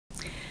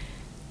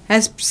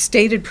As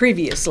stated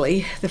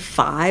previously, the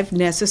 5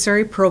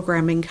 necessary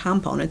programming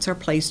components are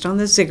placed on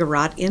the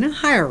ziggurat in a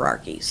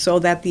hierarchy so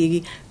that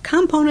the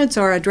components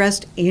are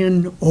addressed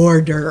in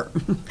order.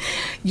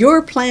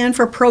 Your plan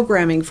for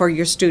programming for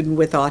your student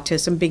with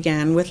autism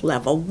began with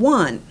level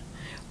 1,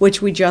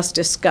 which we just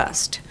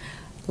discussed.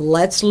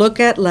 Let's look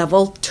at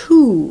level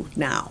 2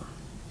 now.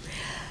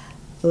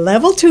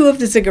 Level 2 of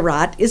the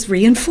ziggurat is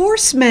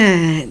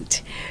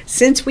reinforcement.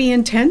 Since we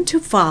intend to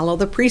follow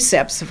the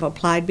precepts of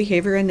applied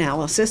behavior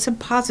analysis and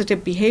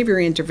positive behavior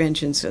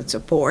interventions and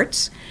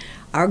supports,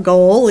 our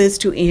goal is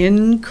to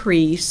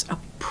increase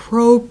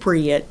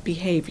appropriate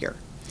behavior.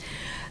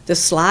 The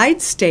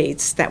slide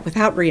states that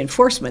without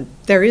reinforcement,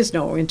 there is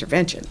no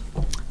intervention.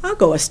 I'll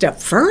go a step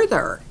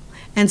further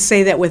and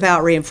say that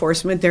without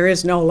reinforcement, there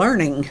is no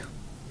learning.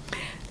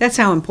 That's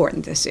how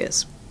important this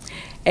is.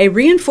 A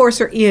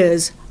reinforcer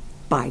is,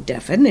 by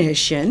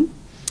definition,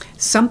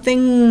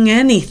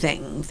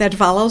 anything that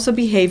follows a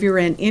behavior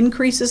and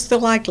increases the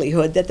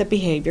likelihood that the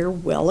behavior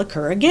will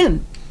occur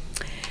again.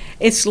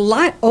 It's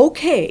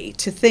okay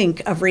to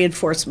think of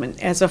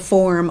reinforcement as a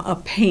form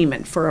of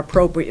payment for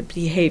appropriate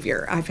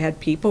behavior. I've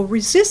had people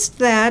resist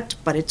that,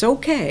 but it's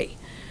okay.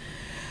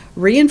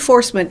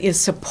 Reinforcement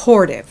is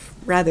supportive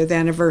rather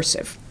than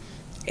aversive.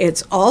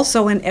 It's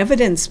also an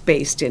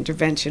evidence-based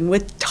intervention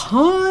with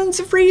tons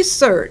of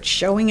research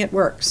showing it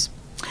works.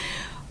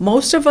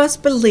 Most of us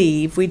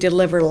believe we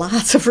deliver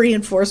lots of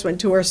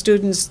reinforcement to our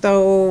students,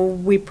 though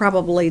we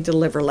probably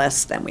deliver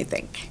less than we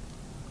think.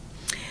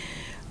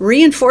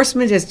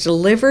 Reinforcement is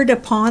delivered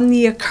upon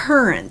the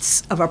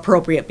occurrence of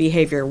appropriate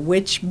behavior,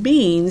 which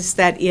means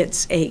that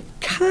it's a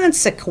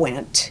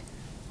consequent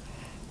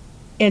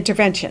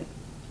intervention.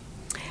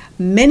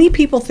 Many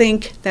people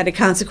think that a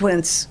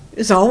consequence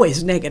is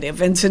always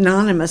negative and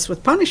synonymous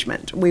with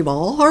punishment. We've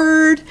all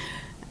heard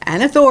an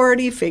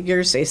authority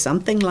figure say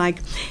something like,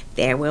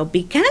 "There will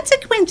be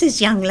consequences,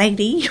 young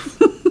lady."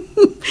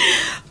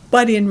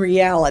 But in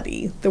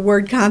reality, the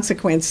word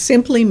consequence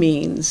simply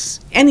means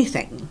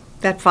anything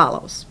that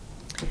follows.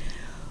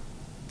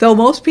 Though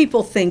most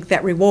people think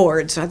that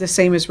rewards are the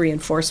same as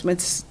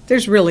reinforcements,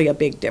 there's really a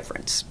big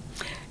difference.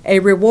 A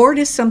reward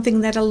is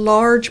something that a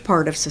large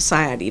part of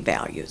society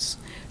values,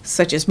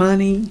 such as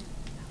money,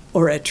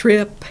 or a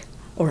trip,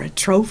 or a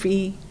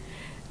trophy.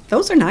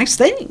 Those are nice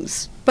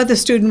things, but the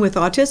student with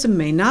autism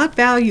may not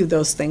value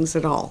those things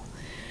at all.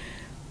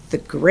 The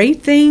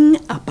great thing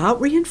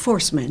about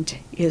reinforcement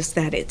is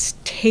that it's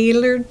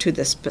tailored to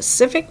the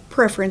specific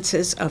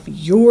preferences of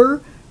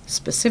your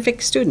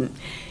specific student.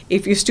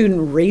 If your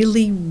student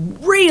really,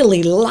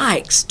 really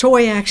likes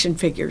toy action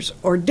figures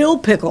or dill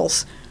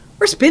pickles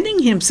or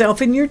spinning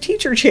himself in your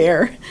teacher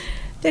chair,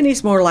 then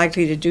he's more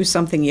likely to do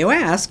something you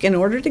ask in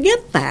order to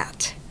get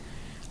that.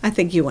 I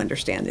think you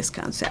understand this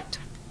concept.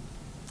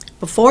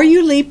 Before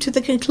you leap to the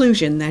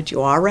conclusion that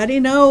you already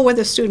know what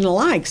the student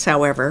likes,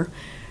 however,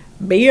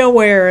 be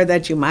aware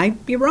that you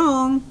might be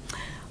wrong.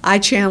 I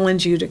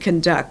challenge you to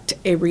conduct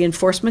a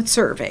reinforcement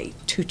survey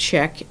to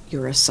check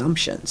your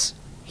assumptions.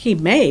 He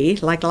may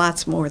like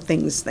lots more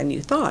things than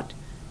you thought.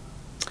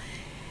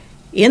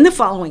 In the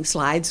following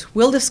slides,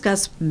 we'll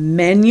discuss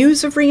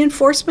menus of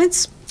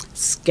reinforcements,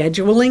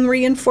 scheduling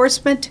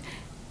reinforcement,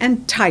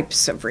 and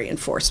types of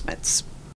reinforcements.